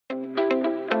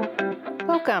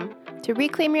Welcome to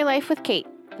Reclaim Your Life with Kate,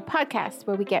 the podcast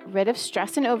where we get rid of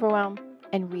stress and overwhelm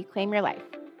and reclaim your life.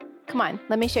 Come on,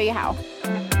 let me show you how.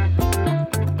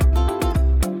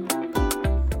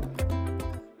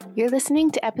 You're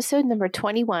listening to episode number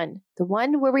 21, the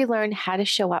one where we learn how to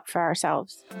show up for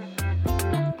ourselves.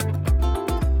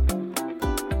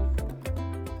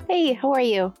 Hey, how are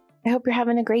you? I hope you're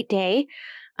having a great day.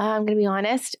 I'm going to be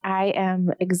honest, I am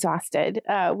exhausted.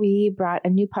 We brought a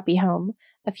new puppy home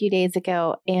a few days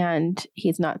ago and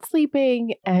he's not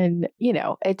sleeping and,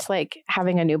 it's like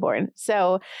having a newborn.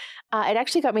 So it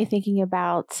actually got me thinking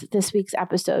about this week's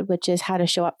episode, which is how to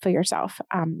show up for yourself.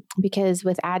 Because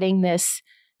with adding this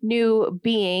new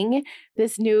being,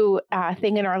 this new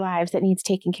thing in our lives that needs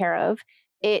taken care of,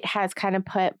 it has kind of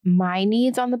put my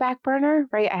needs on the back burner,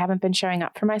 right? I haven't been showing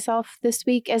up for myself this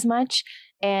week as much.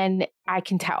 And I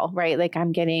can tell, right? Like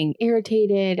I'm getting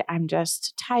irritated. I'm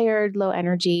just tired, low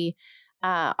energy,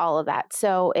 all of that.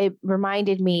 So it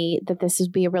reminded me that this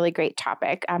would be a really great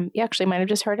topic. You actually might have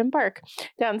just heard him bark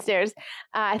downstairs.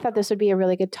 I thought this would be a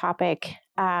really good topic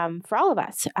for all of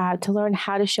us to learn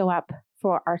how to show up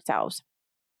for ourselves.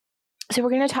 So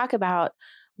we're going to talk about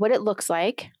what it looks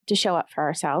like to show up for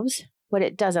ourselves, what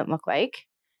it doesn't look like,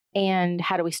 and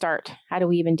how do we start? How do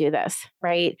we even do this,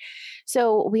 right?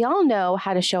 So we all know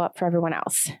how to show up for everyone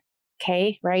else,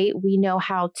 okay, right? We know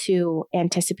how to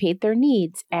anticipate their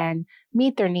needs and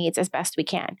meet their needs as best we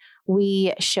can.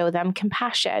 We show them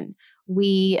compassion.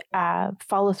 We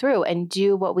follow through and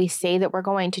do what we say that we're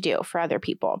going to do for other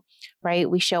people, right?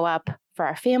 We show up for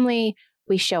our family.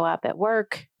 We show up at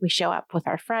work. We show up with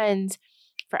our friends.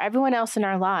 For everyone else in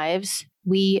our lives,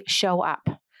 we show up.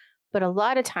 But a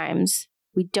lot of times,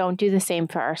 we don't do the same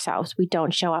for ourselves. We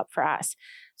don't show up for us.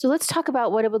 So let's talk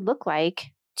about what it would look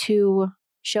like to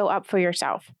show up for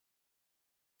yourself.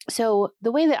 So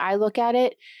the way that I look at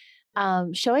it,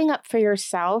 showing up for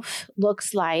yourself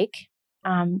looks like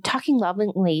talking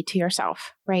lovingly to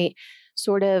yourself, right?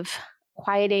 Sort of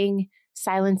quieting,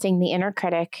 silencing the inner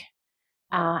critic,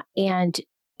 and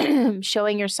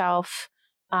showing yourself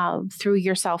through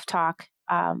your self-talk,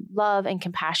 love and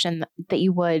compassion that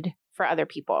you would for other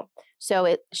people.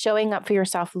 So showing up for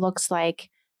yourself looks like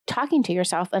talking to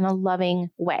yourself in a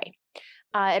loving way.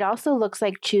 It also looks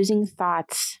like choosing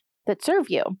thoughts that serve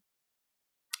you,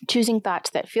 choosing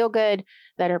thoughts that feel good,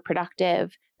 that are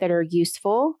productive, that are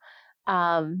useful,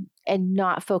 and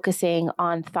not focusing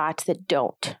on thoughts that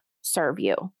don't serve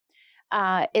you.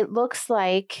 It looks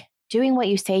like doing what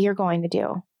you say you're going to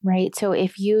do, right? So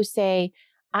if you say,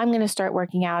 I'm going to start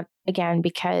working out again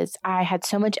because I had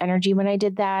so much energy when I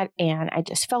did that and I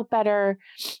just felt better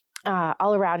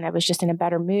all around. I was just in a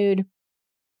better mood.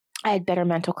 I had better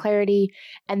mental clarity.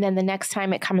 And then the next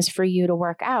time it comes for you to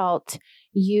work out,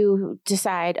 you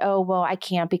decide, oh, well, I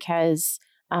can't because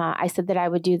I said that I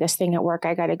would do this thing at work.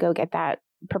 I got to go get that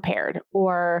prepared.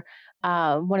 Or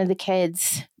one of the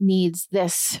kids needs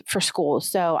this for school.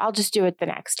 So I'll just do it the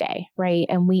next day, right?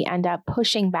 And we end up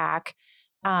pushing back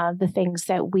the things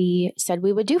that we said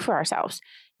we would do for ourselves.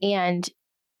 And,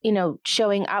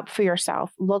 showing up for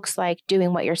yourself looks like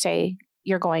doing what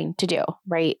you're going to do,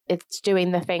 right? It's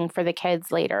doing the thing for the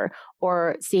kids later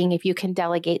or seeing if you can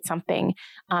delegate something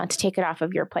to take it off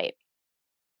of your plate.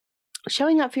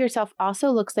 Showing up for yourself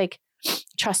also looks like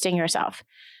trusting yourself.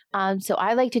 So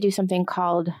I like to do something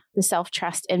called the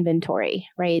self-trust inventory,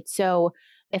 right? So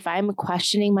if I'm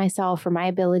questioning myself or my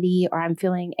ability, or I'm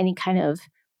feeling any kind of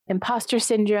imposter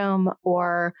syndrome,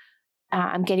 or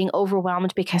I'm getting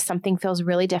overwhelmed because something feels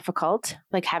really difficult,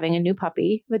 like having a new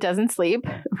puppy that doesn't sleep,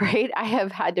 right? I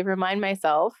have had to remind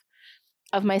myself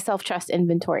of my self-trust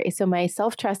inventory. So my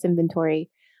self-trust inventory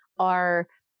are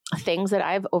things that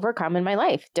I've overcome in my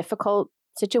life, difficult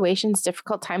situations,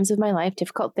 difficult times of my life,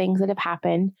 difficult things that have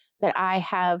happened that I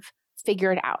have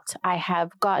figured out, I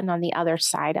have gotten on the other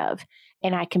side of.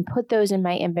 And I can put those in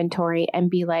my inventory and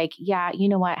be like, yeah, you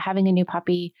know what? Having a new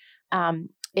puppy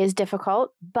is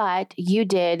difficult, but you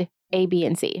did A, B,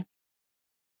 and C.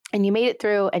 And you made it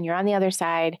through and you're on the other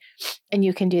side and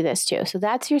you can do this too. So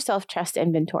that's your self-trust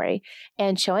inventory.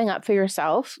 And showing up for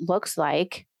yourself looks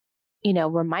like,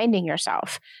 reminding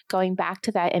yourself, going back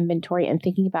to that inventory and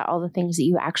thinking about all the things that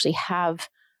you actually have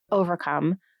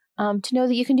overcome to know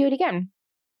that you can do it again.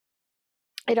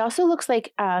 It also looks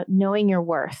like knowing your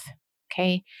worth.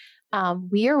 Okay.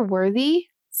 We are worthy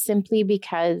simply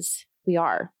because we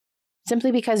are,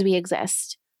 simply because we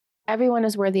exist. Everyone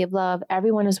is worthy of love.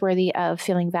 Everyone is worthy of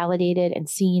feeling validated and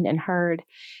seen and heard.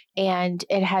 And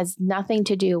it has nothing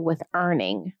to do with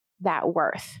earning that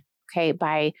worth, okay,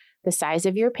 by the size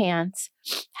of your pants,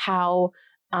 how,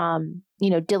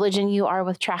 diligent you are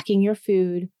with tracking your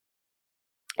food.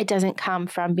 It doesn't come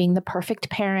from being the perfect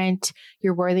parent.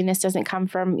 Your worthiness doesn't come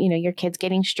from, your kids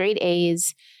getting straight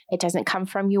A's. It doesn't come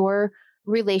from your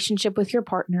relationship with your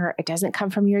partner. It doesn't come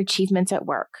from your achievements at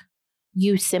work.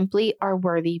 You simply are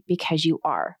worthy because you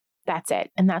are. That's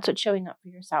it. And that's what showing up for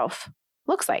yourself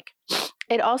looks like.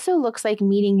 It also looks like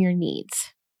meeting your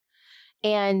needs.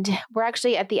 And we're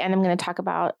actually at the end, I'm going to talk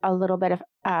about a little bit of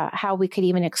how we could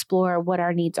even explore what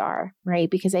our needs are,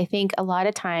 right? Because I think a lot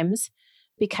of times,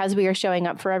 because we are showing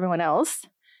up for everyone else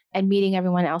and meeting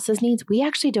everyone else's needs, we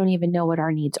actually don't even know what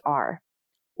our needs are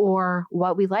or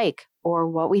what we like or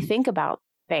what we think about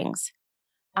things.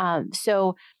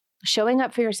 So showing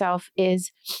up for yourself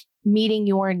is meeting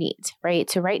your needs, right?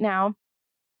 So right now,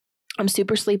 I'm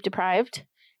super sleep deprived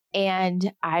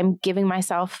and I'm giving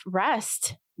myself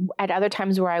rest at other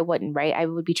times where I wouldn't, right? I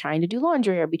would be trying to do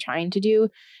laundry or be trying to do,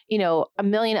 a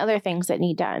million other things that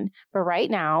need done. But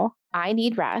right now, I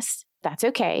need rest. That's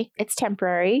okay. It's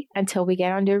temporary until we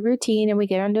get onto a routine and we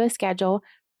get onto a schedule,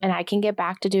 and I can get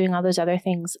back to doing all those other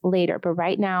things later. But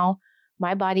right now,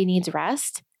 my body needs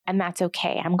rest, and that's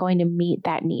okay. I'm going to meet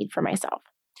that need for myself.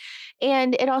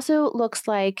 And it also looks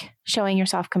like showing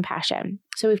yourself compassion.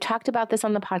 So we've talked about this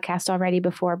on the podcast already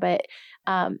before, but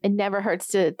it never hurts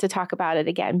to talk about it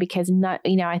again, because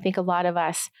I think a lot of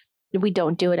us, we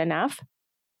don't do it enough.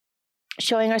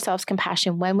 Showing ourselves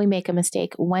compassion when we make a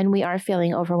mistake, when we are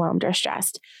feeling overwhelmed or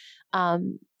stressed,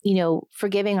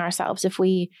 forgiving ourselves if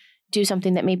we do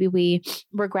something that maybe we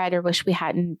regret or wish we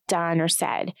hadn't done or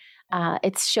said.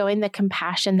 It's showing the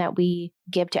compassion that we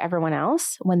give to everyone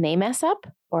else when they mess up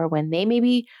or when they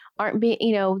maybe aren't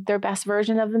being, their best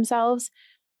version of themselves.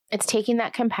 It's taking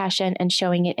that compassion and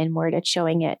showing it inward. It's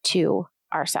showing it to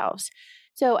ourselves.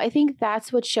 So I think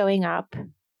that's what showing up.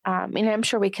 And I'm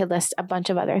sure we could list a bunch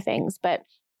of other things, but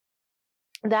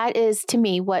that is, to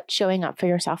me, what showing up for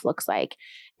yourself looks like.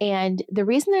 And the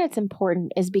reason that it's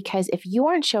important is because if you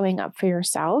aren't showing up for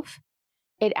yourself,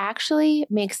 it actually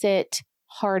makes it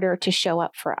harder to show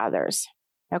up for others.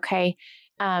 Okay.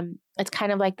 It's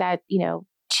kind of like that,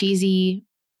 cheesy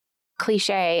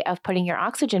cliche of putting your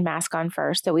oxygen mask on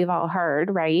first that we've all heard,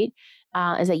 right?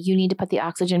 Is that you need to put the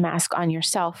oxygen mask on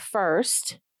yourself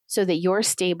first so that you're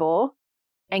stable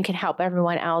and can help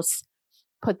everyone else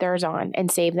put theirs on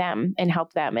and save them and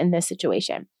help them in this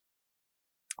situation.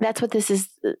 That's what this is,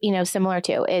 similar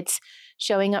to. It's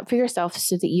showing up for yourself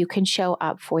so that you can show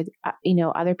up for,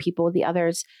 other people, the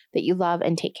others that you love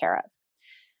and take care of.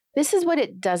 This is what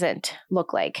it doesn't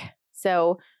look like.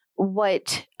 So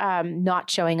what not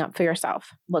showing up for yourself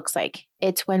looks like.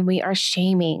 It's when we are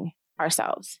shaming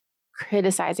ourselves,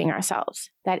 criticizing ourselves,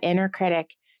 that inner critic,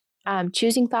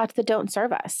 choosing thoughts that don't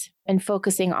serve us and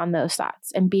focusing on those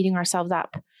thoughts and beating ourselves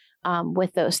up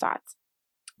with those thoughts.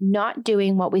 Not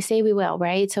doing what we say we will,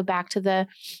 right? So back to the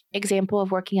example of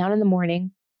working out in the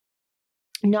morning,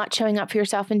 not showing up for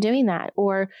yourself and doing that,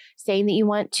 or saying that you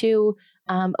want to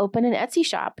open an Etsy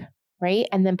shop, right?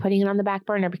 And then putting it on the back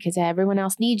burner because everyone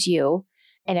else needs you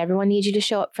and everyone needs you to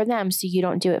show up for them, so you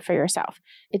don't do it for yourself.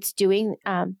 It's doing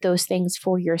those things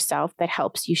for yourself that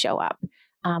helps you show up.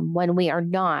 When we are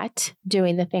not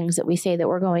doing the things that we say that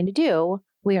we're going to do,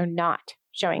 we are not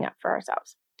showing up for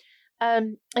ourselves.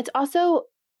 It's also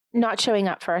not showing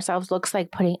up for ourselves looks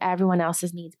like putting everyone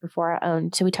else's needs before our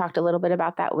own. So we talked a little bit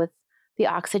about that with the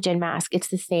oxygen mask. It's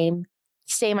the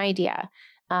same idea.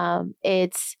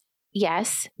 It's,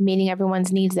 yes, meeting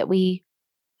everyone's needs that we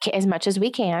as much as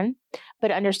we can, but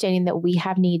understanding that we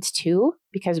have needs too,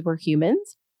 because we're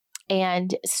humans,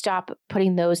 and stop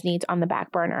putting those needs on the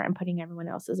back burner and putting everyone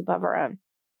else's above our own.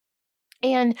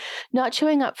 And not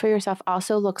showing up for yourself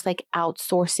also looks like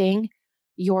outsourcing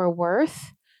your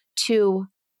worth to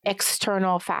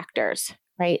external factors,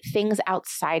 right? Things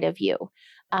outside of you,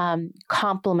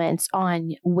 compliments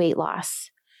on weight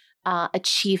loss,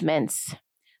 achievements,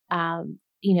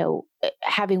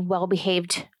 having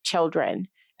well-behaved children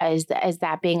as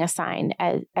that being a sign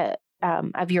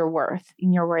of your worth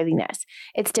and your worthiness.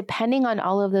 It's depending on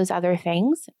all of those other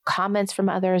things, comments from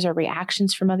others or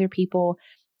reactions from other people,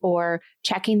 or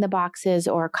checking the boxes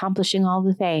or accomplishing all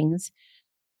the things.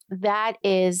 That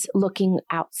is looking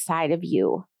outside of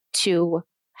you to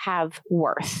have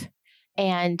worth.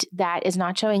 And that is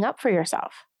not showing up for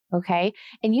yourself. Okay.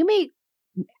 And you may,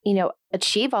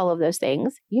 achieve all of those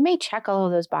things. You may check all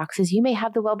of those boxes. You may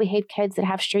have the well-behaved kids that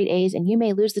have straight A's, and you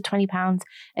may lose the 20 pounds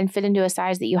and fit into a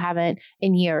size that you haven't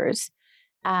in years.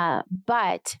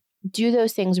 But do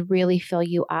those things really fill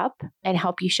you up and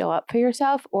help you show up for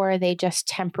yourself? Or are they just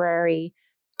temporary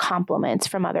compliments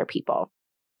from other people?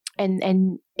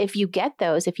 And if you get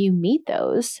those, if you meet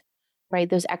those, right,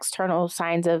 those external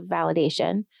signs of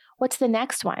validation, what's the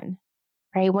next one?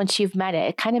 right? Once you've met it,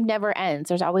 it kind of never ends.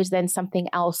 There's always then something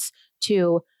else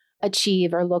to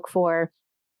achieve or look for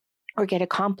or get a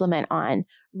compliment on,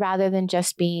 rather than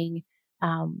just being,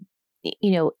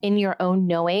 in your own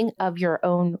knowing of your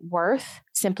own worth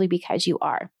simply because you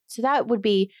are. So that would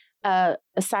be a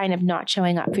sign of not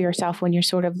showing up for yourself when you're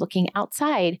sort of looking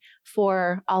outside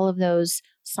for all of those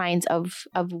signs of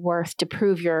worth to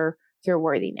prove your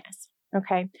worthiness.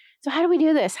 Okay. So how do we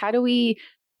do this? How do we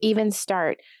even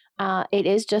start? It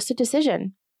is just a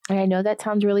decision. And I know that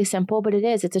sounds really simple, but it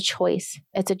is. It's a choice.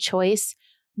 It's a choice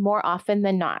more often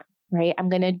than not, right? I'm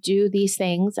going to do these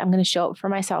things. I'm going to show up for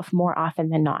myself more often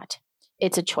than not.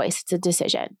 It's a choice. It's a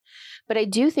decision. But I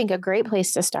do think a great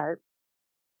place to start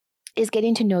is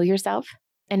getting to know yourself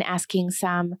and asking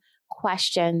some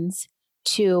questions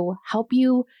to help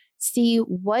you see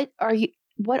what are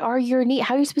your needs?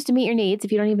 How are you supposed to meet your needs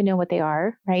if you don't even know what they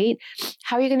are, right?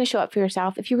 How are you going to show up for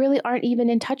yourself if you really aren't even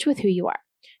in touch with who you are?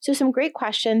 So some great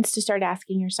questions to start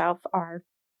asking yourself are,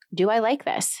 do I like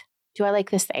this? Do I like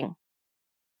this thing?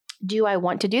 Do I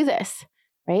want to do this?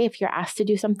 Right? If you're asked to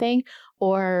do something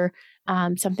or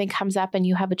something comes up and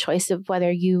you have a choice of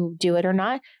whether you do it or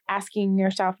not, asking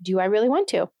yourself, do I really want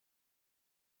to?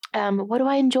 What do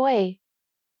I enjoy?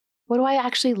 What do I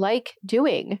actually like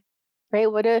doing?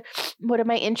 Right? What are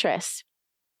my interests?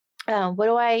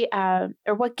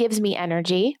 What gives me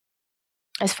energy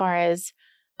as far as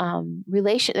and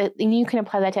you can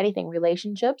apply that to anything,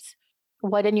 relationships.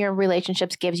 What in your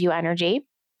relationships gives you energy?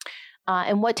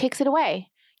 And what takes it away?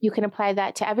 You can apply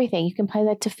that to everything. You can apply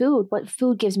that to food. What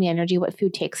food gives me energy? What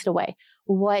food takes it away?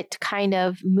 What kind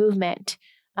of movement,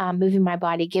 moving my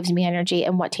body, gives me energy,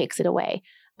 and what takes it away?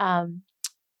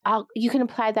 You can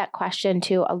apply that question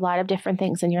to a lot of different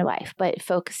things in your life, but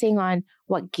focusing on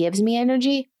what gives me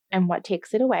energy and what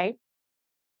takes it away.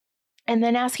 And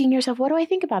then asking yourself, what do I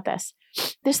think about this?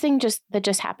 This thing that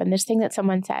just happened, this thing that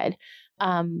someone said,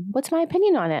 what's my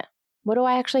opinion on it? What do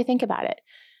I actually think about it?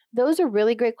 Those are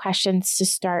really great questions to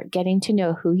start getting to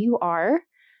know who you are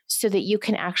so that you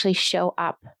can actually show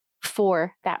up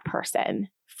for that person,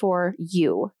 for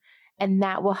you. And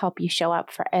that will help you show up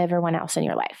for everyone else in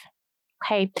your life.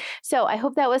 Okay. So I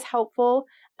hope that was helpful.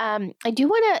 I do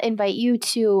want to invite you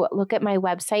to look at my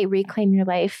website,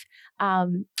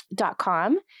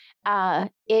 reclaimyourlife.com.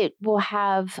 It will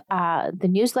have the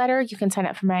newsletter. You can sign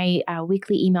up for my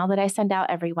weekly email that I send out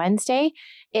every Wednesday.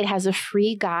 It has a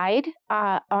free guide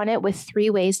on it with 3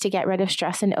 ways to get rid of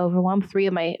stress and overwhelm, 3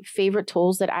 of my favorite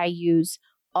tools that I use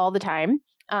all the time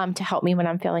to help me when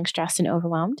I'm feeling stressed and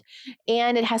overwhelmed.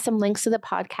 And it has some links to the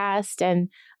podcast and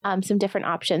some different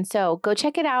options. So go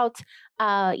check it out.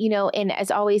 And as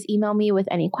always, email me with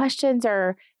any questions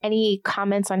or any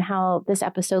comments on how this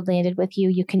episode landed with you.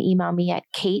 You can email me at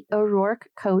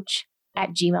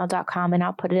kateo'rourkecoach@gmail.com and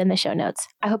I'll put it in the show notes.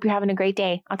 I hope you're having a great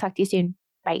day. I'll talk to you soon.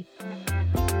 Bye.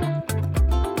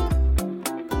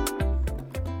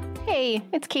 Hey,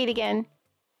 it's Kate again.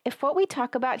 If what we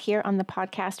talk about here on the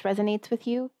podcast resonates with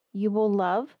you, you will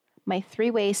love my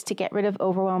 3 ways to get rid of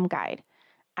overwhelm guide.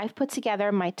 I've put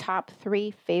together my top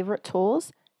 3 favorite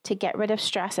tools to get rid of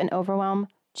stress and overwhelm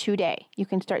today. You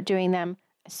can start doing them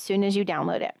as soon as you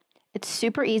download it. It's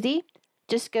super easy.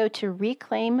 Just go to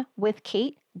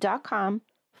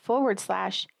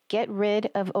reclaimwithkate.com/get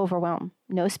rid of overwhelm.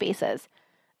 No spaces.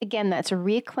 Again, that's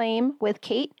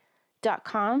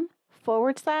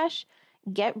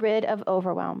reclaimwithkate.com/get rid of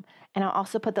overwhelm. And I'll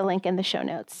also put the link in the show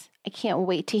notes. I can't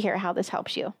wait to hear how this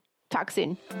helps you. Talk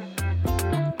soon.